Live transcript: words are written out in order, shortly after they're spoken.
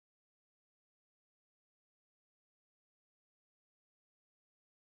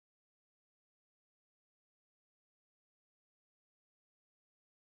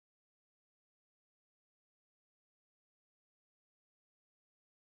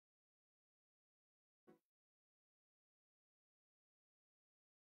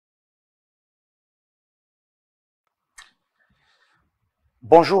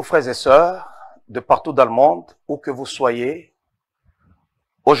Bonjour frères et sœurs de partout dans le monde, où que vous soyez.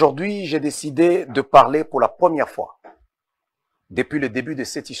 Aujourd'hui, j'ai décidé de parler pour la première fois, depuis le début de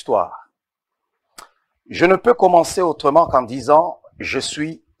cette histoire. Je ne peux commencer autrement qu'en disant « Je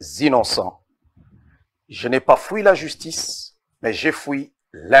suis innocent ». Je n'ai pas fui la justice, mais j'ai fui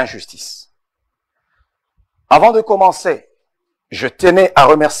l'injustice. Avant de commencer, je tenais à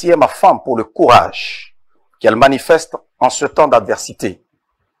remercier ma femme pour le courage qu'elle manifeste en ce temps d'adversité.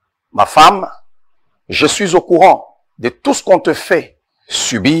 Ma femme, je suis au courant de tout ce qu'on te fait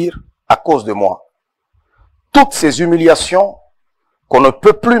subir à cause de moi. Toutes ces humiliations qu'on ne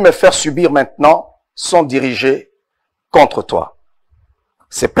peut plus me faire subir maintenant sont dirigées contre toi.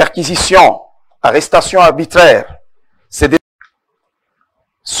 Ces perquisitions, arrestations arbitraires,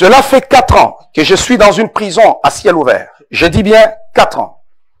 Cela fait 4 ans que je suis dans une prison à ciel ouvert. Je dis bien 4 ans.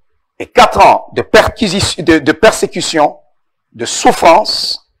 Et 4 ans de persécution, de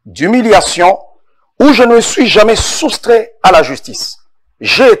souffrance, d'humiliation, où je ne me suis jamais soustrait à la justice.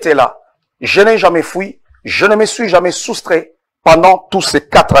 J'ai été là. Je n'ai jamais fui. Je ne me suis jamais soustrait pendant tous ces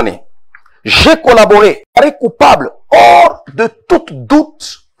 4 années. J'ai collaboré, pareil coupable, hors de tout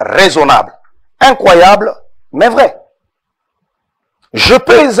doute raisonnable. Incroyable, mais vrai. Je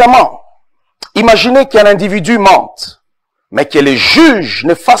peux aisément imaginer qu'un individu mente, mais que les juges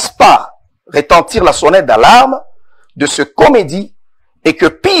ne fassent pas retentir la sonnette d'alarme de ce comédie et que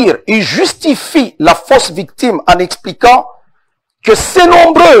pire, il justifie la fausse victime en expliquant que ces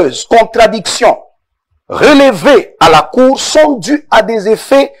nombreuses contradictions relevées à la cour sont dues à des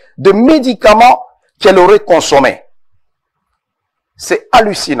effets de médicaments qu'elle aurait consommés. C'est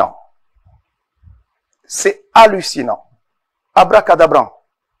hallucinant. C'est hallucinant. Abracadabran.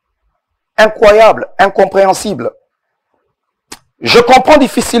 Incroyable, incompréhensible. Je comprends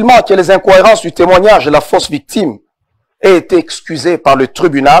difficilement que les incohérences du témoignage de la fausse victime aient été excusées par le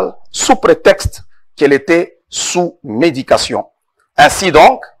tribunal sous prétexte qu'elle était sous médication. Ainsi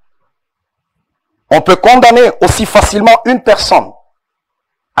donc, on peut condamner aussi facilement une personne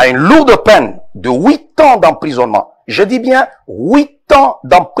à une lourde peine de 8 ans d'emprisonnement. Je dis bien 8 ans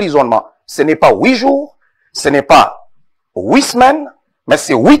d'emprisonnement. Ce n'est pas 8 jours, ce n'est pas 8 semaines, mais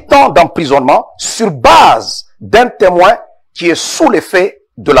c'est 8 ans d'emprisonnement sur base d'un témoin qui est sous l'effet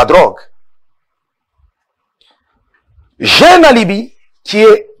de la drogue. J'ai un alibi qui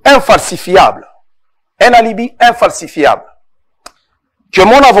est infalsifiable. Un alibi infalsifiable. Que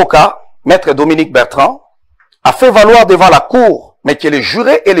mon avocat, Maître Dominique Bertrand, a fait valoir devant la cour, mais que les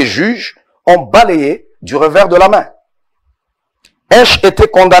jurés et les juges ont balayé du revers de la main. Ai-je été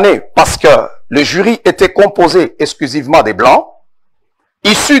condamné parce que le jury était composé exclusivement des Blancs,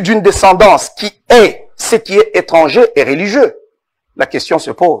 issus d'une descendance qui est ce qui est étranger et religieux? La question se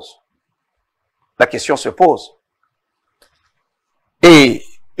pose. La question se pose. Et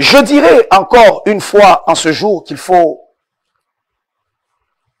je dirais encore une fois en ce jour qu'il faut,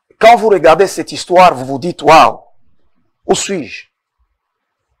 quand vous regardez cette histoire, vous vous dites, waouh, où suis-je?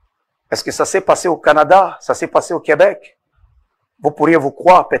 Est-ce que ça s'est passé au Canada? Ça s'est passé au Québec? Vous pourriez vous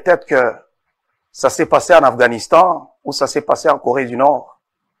croire peut-être que ça s'est passé en Afghanistan ou ça s'est passé en Corée du Nord.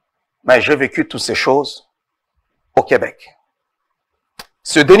 Mais j'ai vécu toutes ces choses au Québec.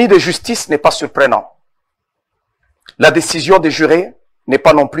 Ce déni de justice n'est pas surprenant. La décision des jurés n'est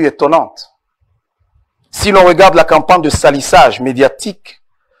pas non plus étonnante. Si l'on regarde la campagne de salissage médiatique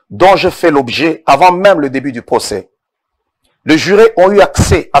dont je fais l'objet avant même le début du procès, les jurés ont eu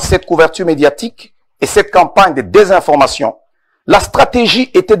accès à cette couverture médiatique et cette campagne de désinformation. La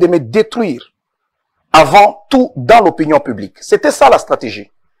stratégie était de me détruire avant tout dans l'opinion publique. C'était ça la stratégie.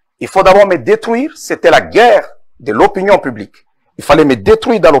 Il faut d'abord me détruire, c'était la guerre de l'opinion publique. Il fallait me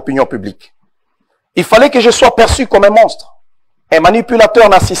détruire dans l'opinion publique. Il fallait que je sois perçu comme un monstre, un manipulateur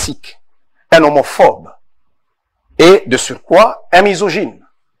narcissique, un homophobe et de surcroît un misogyne.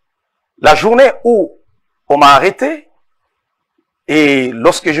 La journée où on m'a arrêté et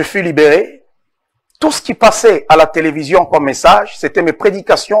lorsque je fus libéré, tout ce qui passait à la télévision comme message, c'était mes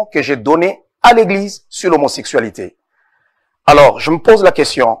prédications que j'ai données à l'église sur l'homosexualité. Alors, je me pose la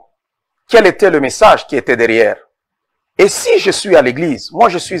question, quel était le message qui était derrière? Et si je suis à l'église, moi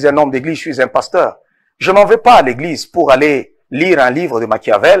je suis un homme d'église, je suis un pasteur, je m'en vais pas à l'église pour aller lire un livre de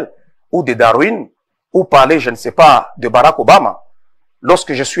Machiavel ou de Darwin ou parler, je ne sais pas, de Barack Obama.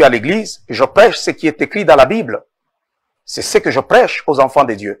 Lorsque je suis à l'église, je prêche ce qui est écrit dans la Bible. C'est ce que je prêche aux enfants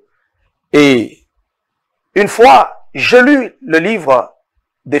de Dieu. Et une fois, j'ai lu le livre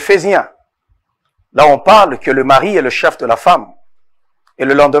d'Éphésiens. Là, on parle que le mari est le chef de la femme. Et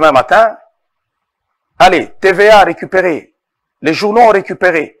le lendemain matin, allez, TVA a récupéré, les journaux ont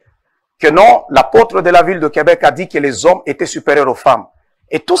récupéré que non, l'apôtre de la ville de Québec a dit que les hommes étaient supérieurs aux femmes.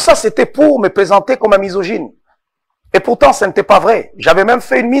 Et tout ça, c'était pour me présenter comme un misogyne. Et pourtant, ce n'était pas vrai. J'avais même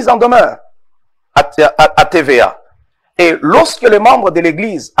fait une mise en demeure à TVA. Et lorsque les membres de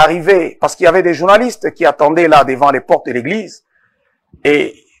l'église arrivaient, parce qu'il y avait des journalistes qui attendaient là devant les portes de l'église,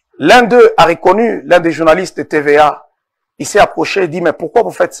 et l'un d'eux a reconnu, l'un des journalistes de TVA, il s'est approché et dit, mais pourquoi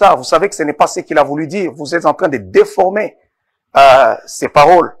vous faites ça? Vous savez que ce n'est pas ce qu'il a voulu dire. Vous êtes en train de déformer ses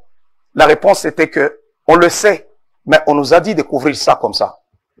paroles. La réponse était que, on le sait, mais on nous a dit de couvrir ça comme ça.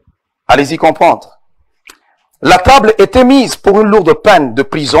 Allez-y comprendre. La table était mise pour une lourde peine de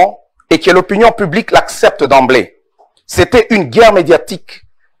prison et que l'opinion publique l'accepte d'emblée. C'était une guerre médiatique.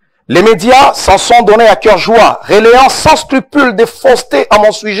 Les médias s'en sont donnés à cœur joie, relayant sans scrupule des faussetés à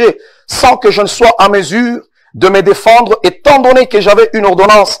mon sujet, sans que je ne sois en mesure de me défendre, étant donné que j'avais une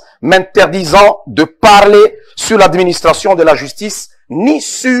ordonnance m'interdisant de parler sur l'administration de la justice, ni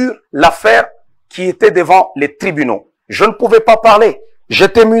sur l'affaire qui était devant les tribunaux. Je ne pouvais pas parler,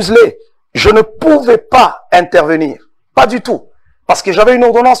 j'étais muselé, je ne pouvais pas intervenir, pas du tout, parce que j'avais une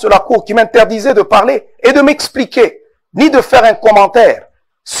ordonnance de la cour qui m'interdisait de parler et de m'expliquer, ni de faire un commentaire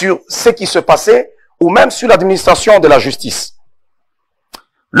sur ce qui se passait, ou même sur l'administration de la justice.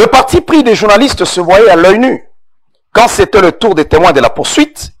 Le parti pris des journalistes se voyait à l'œil nu. Quand c'était le tour des témoins de la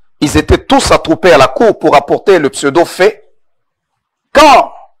poursuite, ils étaient tous attroupés à la cour pour apporter le pseudo-fait.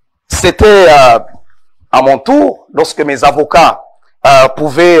 Quand c'était à mon tour, lorsque mes avocats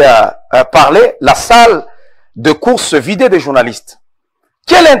pouvaient parler, la salle de cour se vidait des journalistes.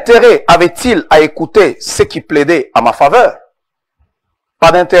 Quel intérêt avait-il à écouter ceux qui plaidaient à ma faveur?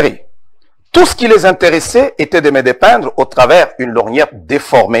 Pas d'intérêt. Tout ce qui les intéressait était de me dépeindre au travers une lorgnette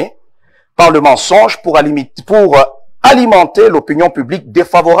déformée par le mensonge pour alimenter l'opinion publique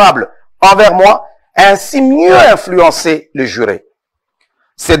défavorable envers moi et ainsi mieux influencer les jurés.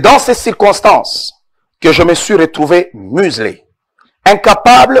 C'est dans ces circonstances que je me suis retrouvé muselé,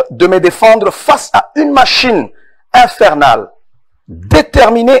 incapable de me défendre face à une machine infernale,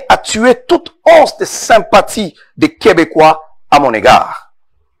 déterminée à tuer toute once de sympathie des Québécois à mon égard.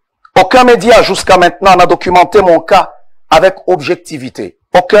 Aucun média jusqu'à maintenant n'a documenté mon cas avec objectivité.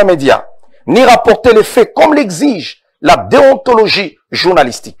 Aucun média. Ni rapporté les faits comme l'exige la déontologie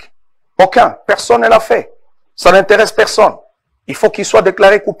journalistique. Aucun. Personne ne l'a fait. Ça n'intéresse personne. Il faut qu'il soit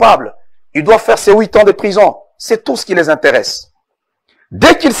déclaré coupable. Il doit faire ses 8 ans de prison. C'est tout ce qui les intéresse.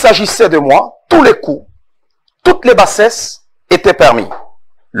 Dès qu'il s'agissait de moi, tous les coups, toutes les bassesses étaient permis.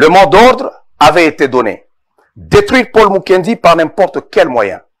 Le mot d'ordre avait été donné. Détruire PAULMUKENDI par n'importe quel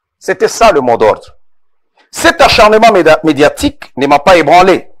moyen. C'était ça le mot d'ordre. Cet acharnement médiatique ne m'a pas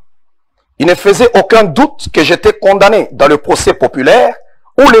ébranlé. Il ne faisait aucun doute que j'étais condamné dans le procès populaire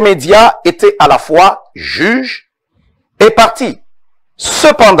où les médias étaient à la fois juges et partis.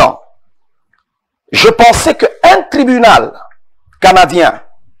 Cependant, je pensais qu'un tribunal canadien,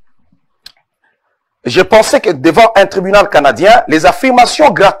 devant un tribunal canadien, les affirmations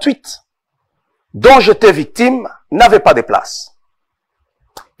gratuites dont j'étais victime n'avaient pas de place.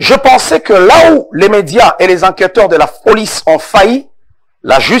 Je pensais que là où les médias et les enquêteurs de la police ont failli,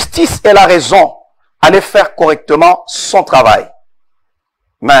 la justice et la raison allaient faire correctement son travail.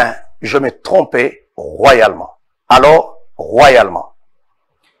 Mais je me trompais royalement. Alors, royalement.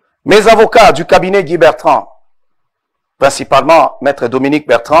 Mes avocats du cabinet Guy Bertrand, principalement Maître Dominique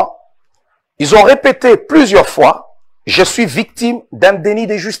Bertrand, ils ont répété plusieurs fois, je suis victime d'un déni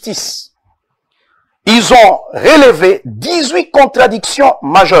de justice. Ils ont relevé 18 contradictions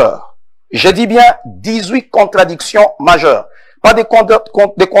majeures. Je dis bien 18 contradictions majeures. Pas des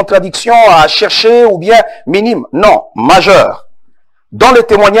contradictions à chercher ou bien minimes. Non, majeures. Dans le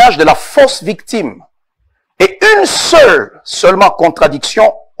témoignage de la fausse victime. Et une seule seulement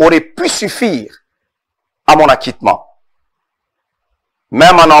contradiction aurait pu suffire à mon acquittement.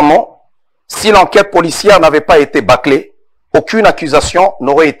 Même en amont, si l'enquête policière n'avait pas été bâclée, aucune accusation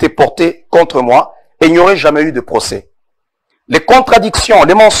n'aurait été portée contre moi et il n'y aurait jamais eu de procès. Les contradictions,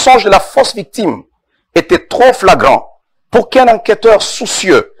 les mensonges de la fausse victime étaient trop flagrants pour qu'un enquêteur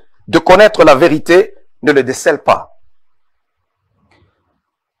soucieux de connaître la vérité ne le décèle pas.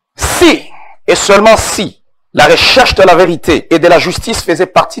 Si, et seulement si, la recherche de la vérité et de la justice faisait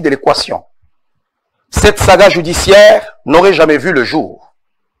partie de l'équation, cette saga judiciaire n'aurait jamais vu le jour.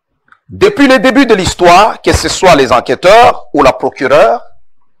 Depuis le début de l'histoire, que ce soit les enquêteurs ou la procureure,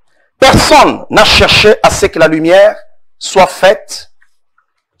 personne n'a cherché à ce que la lumière soit faite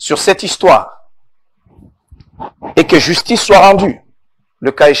sur cette histoire et que justice soit rendue,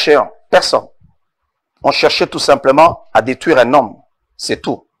 le cas échéant. Personne. On cherchait tout simplement à détruire un homme. C'est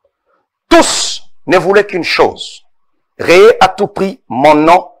tout. Tous ne voulaient qu'une chose, rayer à tout prix mon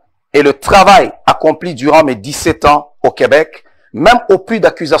nom et le travail accompli durant mes 17 ans au Québec même au prix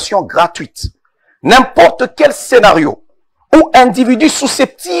d'accusations gratuites. N'importe quel scénario ou individu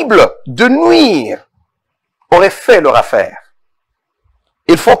susceptible de nuire aurait fait leur affaire.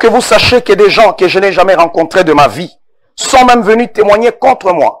 Il faut que vous sachiez que des gens que je n'ai jamais rencontrés de ma vie sont même venus témoigner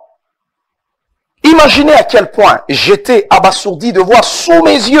contre moi. Imaginez à quel point j'étais abasourdi de voir sous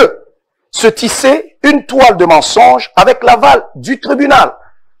mes yeux se tisser une toile de mensonges avec l'aval du tribunal.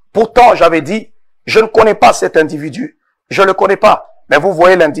 Pourtant, j'avais dit, je ne connais pas cet individu, je ne le connais pas. Mais vous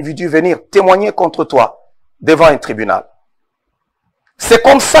voyez l'individu venir témoigner contre toi devant un tribunal. C'est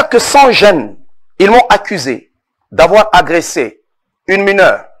comme ça que sans gêne, ils m'ont accusé d'avoir agressé une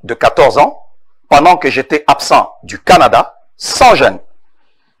mineure de 14 ans pendant que j'étais absent du Canada, sans gêne.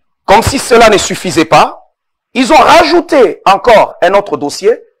 Comme si cela ne suffisait pas, ils ont rajouté encore un autre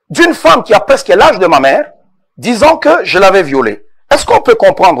dossier d'une femme qui a presque l'âge de ma mère, disant que je l'avais violée. Est-ce qu'on peut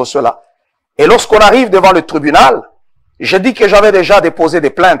comprendre cela? Et lorsqu'on arrive devant le tribunal, j'ai dit que j'avais déjà déposé des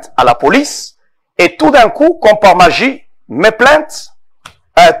plaintes à la police, et tout d'un coup, comme par magie, mes plaintes,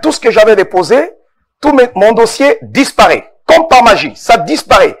 tout ce que j'avais déposé, mon dossier disparaît. Comme par magie, ça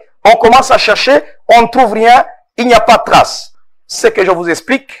disparaît. On commence à chercher, on ne trouve rien, il n'y a pas de trace. Ce que je vous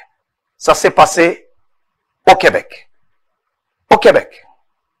explique, ça s'est passé au Québec. Au Québec.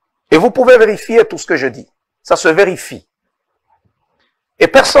 Et vous pouvez vérifier tout ce que je dis. Ça se vérifie. Et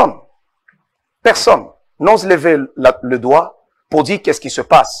personne n'ose lever le doigt pour dire qu'est-ce qui se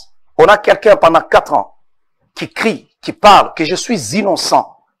passe. On a quelqu'un pendant 4 ans qui crie, qui parle, que je suis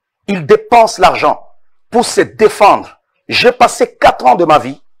innocent. Il dépense l'argent pour se défendre. J'ai passé 4 ans de ma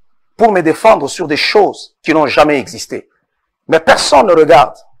vie pour me défendre sur des choses qui n'ont jamais existé. Mais personne ne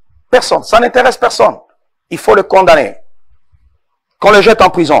regarde. Personne. Ça n'intéresse personne. Il faut le condamner. Qu'on le jette en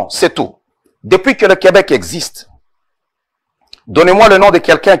prison, c'est tout. Depuis que le Québec existe, donnez-moi le nom de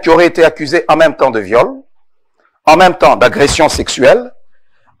quelqu'un qui aurait été accusé en même temps de viol, en même temps d'agression sexuelle,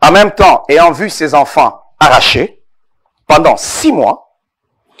 en même temps ayant vu ses enfants arrachés pendant 6 mois,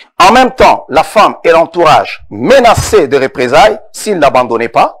 en même temps la femme et l'entourage menacés de représailles s'ils n'abandonnaient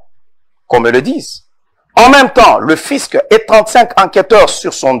pas, qu'on me le dise. En même temps, le fisc et 35 enquêteurs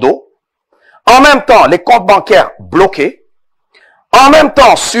sur son dos. En même temps, les comptes bancaires bloqués. En même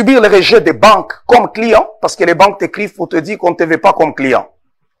temps, subir le rejet des banques comme client, parce que les banques t'écrivent pour te dire qu'on ne te veut pas comme client.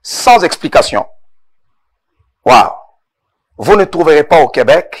 Sans explication. Waouh! Vous ne trouverez pas au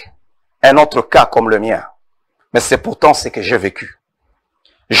Québec un autre cas comme le mien. Mais c'est pourtant ce que j'ai vécu.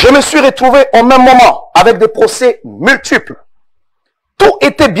 Je me suis retrouvé au même moment avec des procès multiples. Tout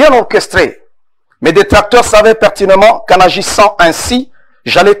était bien orchestré. Mes détracteurs savaient pertinemment qu'en agissant ainsi,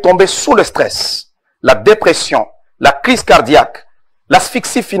 j'allais tomber sous le stress, la dépression, la crise cardiaque,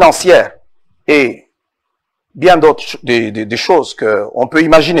 l'asphyxie financière et bien d'autres des choses qu'on peut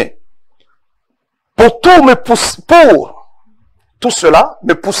imaginer. Pour tout cela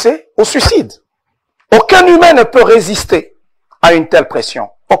me pousser au suicide. Aucun humain ne peut résister à une telle pression.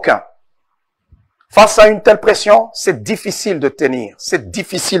 Aucun. Face à une telle pression, c'est difficile de tenir, c'est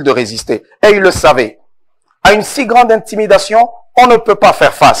difficile de résister. Et il le savait. À une si grande intimidation, on ne peut pas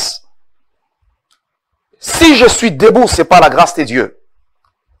faire face. Si je suis debout, c'est par la grâce de Dieu.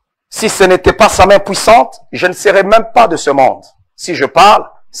 Si ce n'était pas sa main puissante, je ne serais même pas de ce monde. Si je parle,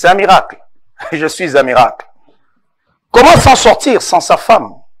 c'est un miracle. Je suis un miracle. Comment s'en sortir sans sa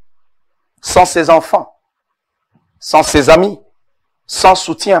femme, sans ses enfants, sans ses amis, sans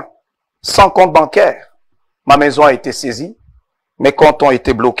soutien, sans compte bancaire? Ma maison a été saisie, mes comptes ont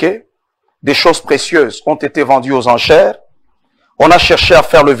été bloqués, des choses précieuses ont été vendues aux enchères, on a cherché à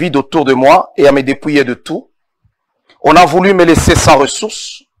faire le vide autour de moi et à me dépouiller de tout. On a voulu me laisser sans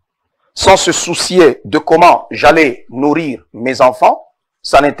ressources, sans se soucier de comment j'allais nourrir mes enfants.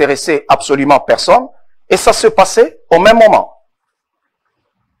 Ça n'intéressait absolument personne. Et ça se passait au même moment.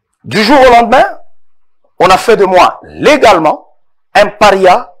 Du jour au lendemain, on a fait de moi légalement un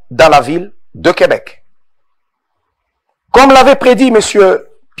paria dans la ville de Québec. Comme l'avait prédit M.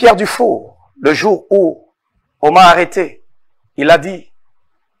 Pierre Dufour, le jour où on m'a arrêté, il a dit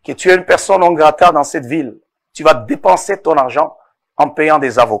que tu es une personne non grata dans cette ville. Tu vas dépenser ton argent en payant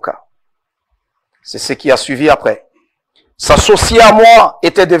des avocats. C'est ce qui a suivi après. S'associer à moi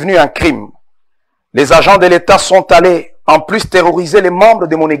était devenu un crime. Les agents de l'État sont allés en plus terroriser les membres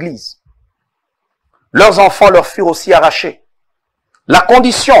de mon église. Leurs enfants leur furent aussi arrachés. La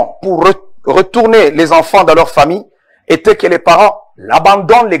condition pour retourner les enfants dans leur famille était que les parents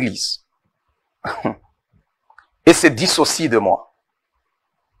l'abandonnent l'église et se dissocient de moi.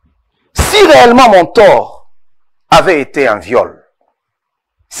 Si réellement mon tort avait été un viol,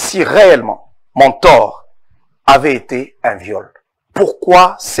 si réellement mon tort avait été un viol,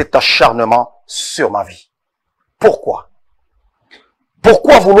 pourquoi cet acharnement sur ma vie? Pourquoi?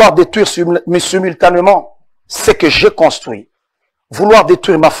 Pourquoi vouloir détruire simultanément ce que j'ai construit? Vouloir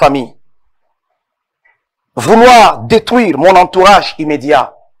détruire ma famille? Vouloir détruire mon entourage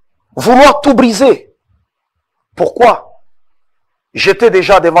immédiat? Vouloir tout briser? Pourquoi? J'étais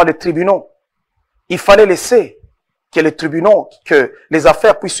déjà devant les tribunaux. Il fallait laisser que les tribunaux, que les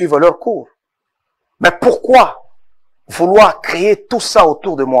affaires puissent suivre leur cours. Mais pourquoi vouloir créer tout ça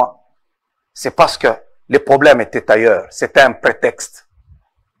autour de moi? C'est parce que les problèmes étaient ailleurs. C'était un prétexte.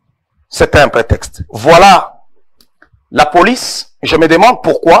 C'était un prétexte. Voilà. La police, je me demande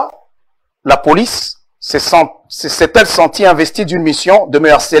pourquoi la police s'est-elle sentie investie d'une mission de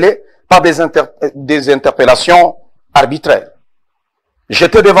me harceler par des interpellations arbitraires.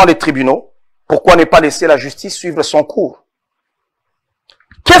 J'étais devant les tribunaux. Pourquoi ne pas laisser la justice suivre son cours?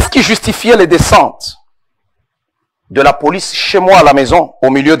 Qu'est-ce qui justifiait les descentes de la police chez moi à la maison au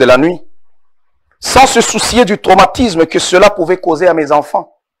milieu de la nuit, sans se soucier du traumatisme que cela pouvait causer à mes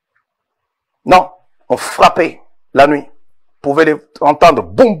enfants? Non, on frappait la nuit. Vous pouvez les entendre,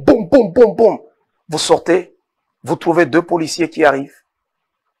 boum, boum, boum, boum, boum. Vous sortez, vous trouvez 2 policiers qui arrivent,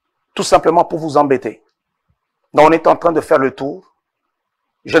 tout simplement pour vous embêter. Donc on est en train de faire le tour.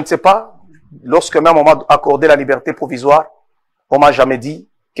 Je ne sais pas, lorsque même on m'a accordé la liberté provisoire, on m'a jamais dit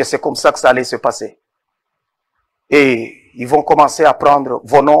que c'est comme ça que ça allait se passer. Et ils vont commencer à prendre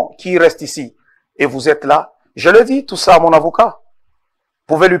vos noms, qui restent ici. Et vous êtes là. Je le dis tout ça à mon avocat.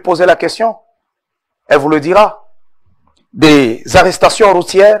 Vous pouvez lui poser la question. Elle vous le dira. Des arrestations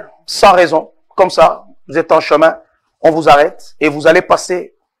routières sans raison. Comme ça, vous êtes en chemin, on vous arrête et vous allez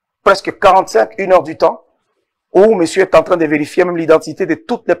passer presque 45, 1 heure du temps où monsieur est en train de vérifier même l'identité de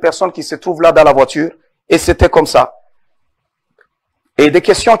toutes les personnes qui se trouvent là dans la voiture. Et c'était comme ça. Et des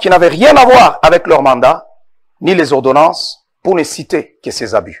questions qui n'avaient rien à voir avec leur mandat, ni les ordonnances, pour ne citer que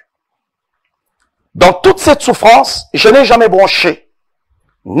ces abus. Dans toute cette souffrance, je n'ai jamais bronché,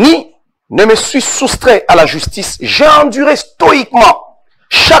 ni ne me suis soustrait à la justice. J'ai enduré stoïquement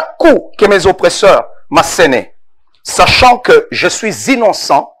chaque coup que mes oppresseurs m'assénaient. Sachant que je suis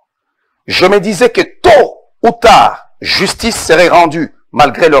innocent, je me disais que tôt ou tard, justice serait rendue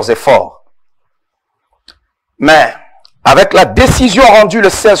malgré leurs efforts. Mais avec la décision rendue le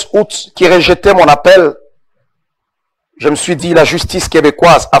 16 août qui rejetait mon appel, je me suis dit, la justice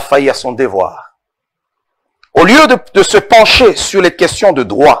québécoise a failli à son devoir. Au lieu de se pencher sur les questions de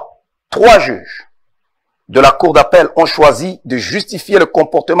droit, 3 juges de la cour d'appel ont choisi de justifier le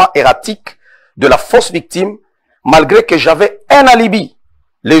comportement erratique de la fausse victime, malgré que j'avais un alibi.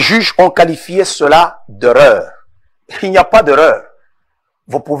 Les juges ont qualifié cela d'erreur. Il n'y a pas d'erreur.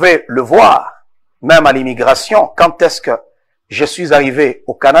 Vous pouvez le voir, même à l'immigration, quand est-ce que je suis arrivé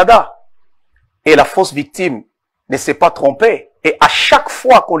au Canada et la fausse victime ne s'est pas trompée. Et à chaque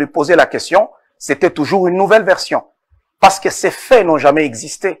fois qu'on lui posait la question, c'était toujours une nouvelle version. Parce que ces faits n'ont jamais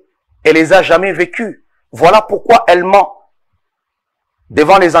existé. Elle les a jamais vécus. Voilà pourquoi elle ment.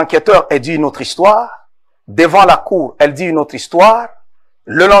 Devant les enquêteurs, elle dit une autre histoire. Devant la cour, elle dit une autre histoire.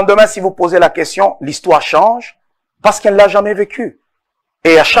 Le lendemain, si vous posez la question, l'histoire change parce qu'elle ne l'a jamais vécue.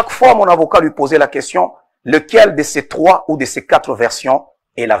 Et à chaque fois, mon avocat lui posait la question, lequel de ces 3 ou de ces 4 versions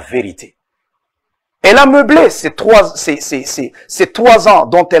est la vérité? Elle a meublé ces 3 ans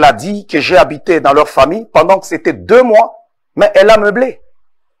dont elle a dit que j'ai habité dans leur famille pendant que c'était 2 mois, mais elle a meublé.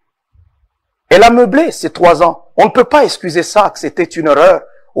 Elle a meublé ces 3 ans. On ne peut pas excuser ça, que c'était une erreur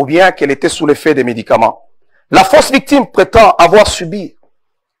ou bien qu'elle était sous l'effet des médicaments. La fausse victime prétend avoir subi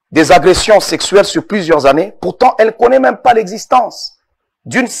des agressions sexuelles sur plusieurs années. Pourtant, elle ne connaît même pas l'existence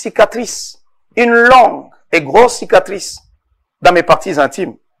d'une cicatrice, une longue et grosse cicatrice dans mes parties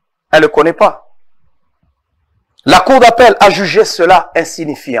intimes. Elle ne le connaît pas. La cour d'appel a jugé cela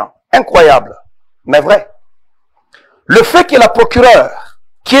insignifiant. Incroyable, mais vrai. Le fait que la procureure,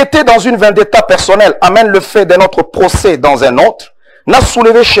 qui était dans une vendetta personnelle, amène le fait d'un autre procès dans un autre, n'a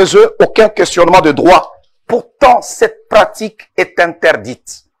soulevé chez eux aucun questionnement de droit. Pourtant, cette pratique est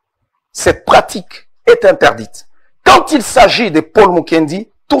interdite. Cette pratique est interdite. Quand il s'agit de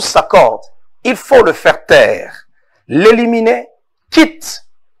PAULMUKENDI, tout s'accorde. Il faut le faire taire, l'éliminer, quitte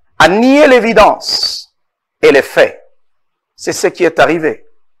à nier l'évidence et les faits. C'est ce qui est arrivé.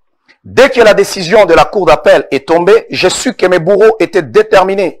 Dès que la décision de la cour d'appel est tombée, j'ai su que mes bourreaux étaient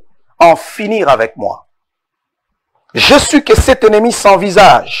déterminés à en finir avec moi. J'ai su que cet ennemi sans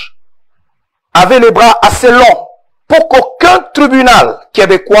visage avait les bras assez longs pour qu'aucun tribunal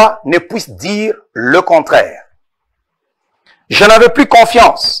québécois ne puisse dire le contraire. Je n'avais plus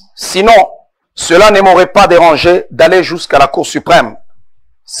confiance, sinon cela ne m'aurait pas dérangé d'aller jusqu'à la Cour suprême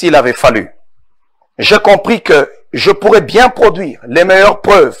s'il avait fallu. J'ai compris que je pourrais bien produire les meilleures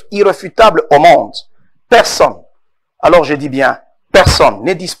preuves irréfutables au monde. Personne, alors je dis bien, personne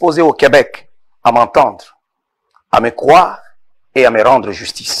n'est disposé au Québec à m'entendre, à me croire et à me rendre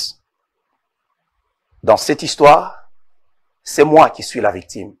justice. Dans cette histoire, c'est moi qui suis la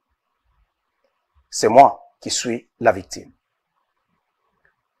victime. C'est moi qui suis la victime.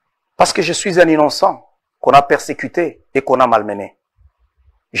 Parce que je suis un innocent qu'on a persécuté et qu'on a malmené.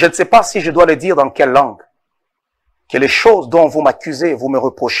 Je ne sais pas si je dois le dire dans quelle langue, que les choses dont vous m'accusez, vous me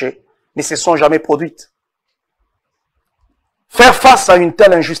reprochez, ne se sont jamais produites. Faire face à une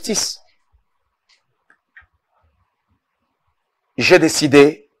telle injustice, j'ai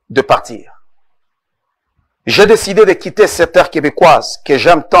décidé de partir. J'ai décidé de quitter cette terre québécoise que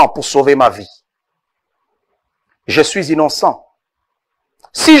j'aime tant pour sauver ma vie. Je suis innocent.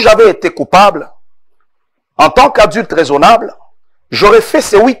 Si j'avais été coupable, en tant qu'adulte raisonnable, j'aurais fait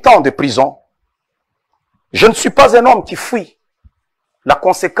ces 8 ans de prison. Je ne suis pas un homme qui fuit la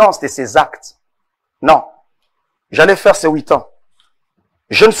conséquence de ses actes. Non, j'allais faire ces 8 ans.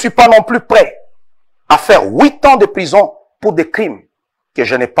 Je ne suis pas non plus prêt à faire 8 ans de prison pour des crimes que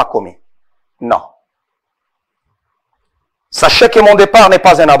je n'ai pas commis. Non. Sachez que mon départ n'est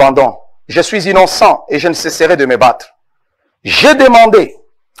pas un abandon. Je suis innocent et je ne cesserai de me battre. J'ai demandé,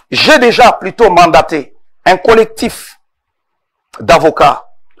 j'ai déjà plutôt mandaté un collectif d'avocats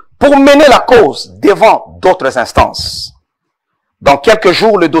pour mener la cause devant d'autres instances. Dans quelques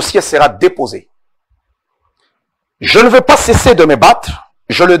jours, le dossier sera déposé. Je ne veux pas cesser de me battre.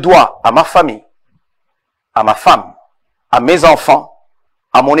 Je le dois à ma famille, à ma femme, à mes enfants,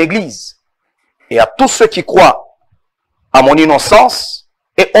 à mon église et à tous ceux qui croient à mon innocence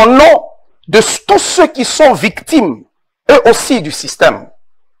et au nom de tous ceux qui sont victimes, eux aussi, du système.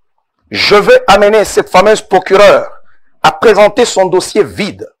 Je veux amener cette fameuse procureure à présenter son dossier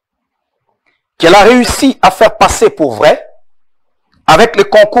vide, qu'elle a réussi à faire passer pour vrai, avec le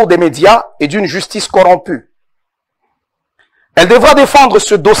concours des médias et d'une justice corrompue. Elle devra défendre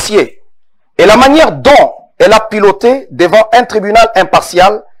ce dossier et la manière dont elle a piloté devant un tribunal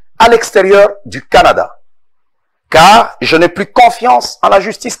impartial à l'extérieur du Canada. Car je n'ai plus confiance en la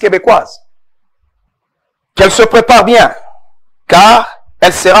justice québécoise. Qu'elle se prépare bien, car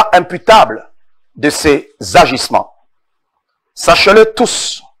elle sera imputable de ses agissements. Sachez-le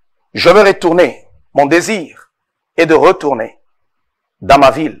tous, je vais retourner. Mon désir est de retourner dans ma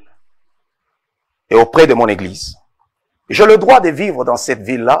ville et auprès de mon église. J'ai le droit de vivre dans cette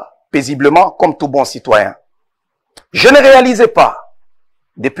ville-là paisiblement comme tout bon citoyen. Je ne réalisais pas,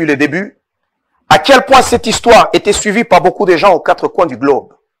 depuis le début, à quel point cette histoire était suivie par beaucoup de gens aux 4 coins du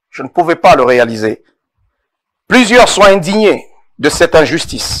globe. Je ne pouvais pas le réaliser. Plusieurs sont indignés de cette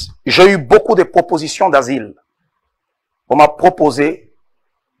injustice. J'ai eu beaucoup de propositions d'asile. On m'a proposé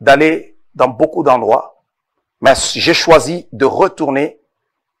d'aller dans beaucoup d'endroits, mais j'ai choisi de retourner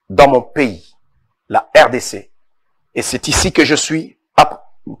dans mon pays, la RDC. Et c'est ici que je suis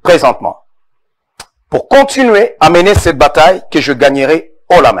présentement, pour continuer à mener cette bataille que je gagnerai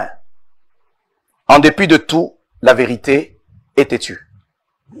haut la main. En dépit de tout, la vérité est têtue.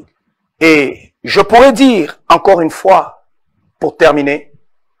 Et je pourrais dire encore une fois, pour terminer,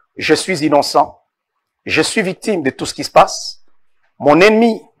 je suis innocent, je suis victime de tout ce qui se passe. Mon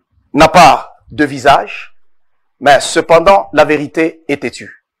ennemi n'a pas de visage, mais cependant, la vérité est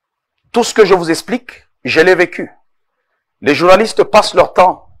têtue. Tout ce que je vous explique, je l'ai vécu. Les journalistes passent leur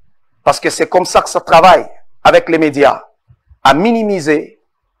temps, parce que c'est comme ça que ça travaille avec les médias, à minimiser,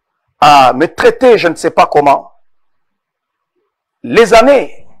 à me traiter je ne sais pas comment. Les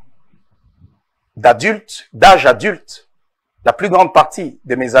années d'âge adulte, la plus grande partie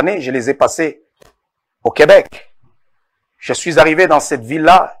de mes années, je les ai passées au Québec. Je suis arrivé dans cette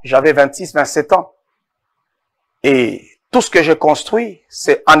ville-là, j'avais 26, 27 ans. Et tout ce que j'ai construit,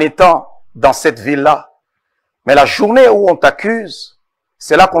 c'est en étant dans cette ville-là. Mais la journée où on t'accuse,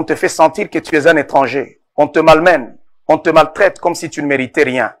 c'est là qu'on te fait sentir que tu es un étranger. On te malmène, on te maltraite comme si tu ne méritais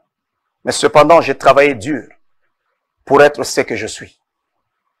rien. Mais cependant, j'ai travaillé dur pour être ce que je suis.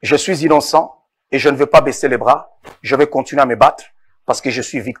 Je suis innocent et je ne veux pas baisser les bras. Je vais continuer à me battre parce que je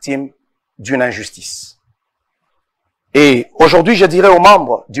suis victime d'une injustice. Et aujourd'hui, je dirais aux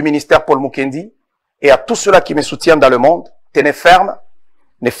membres du ministère PAULMUKENDI et à tous ceux-là qui me soutiennent dans le monde, tenez ferme,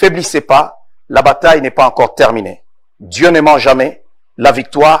 ne faiblissez pas. La bataille n'est pas encore terminée. Dieu ne ment jamais. La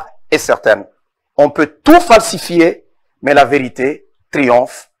victoire est certaine. On peut tout falsifier, mais la vérité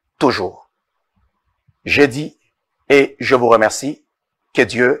triomphe toujours. J'ai dit et je vous remercie. Que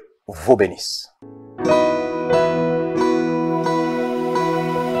Dieu vous bénisse.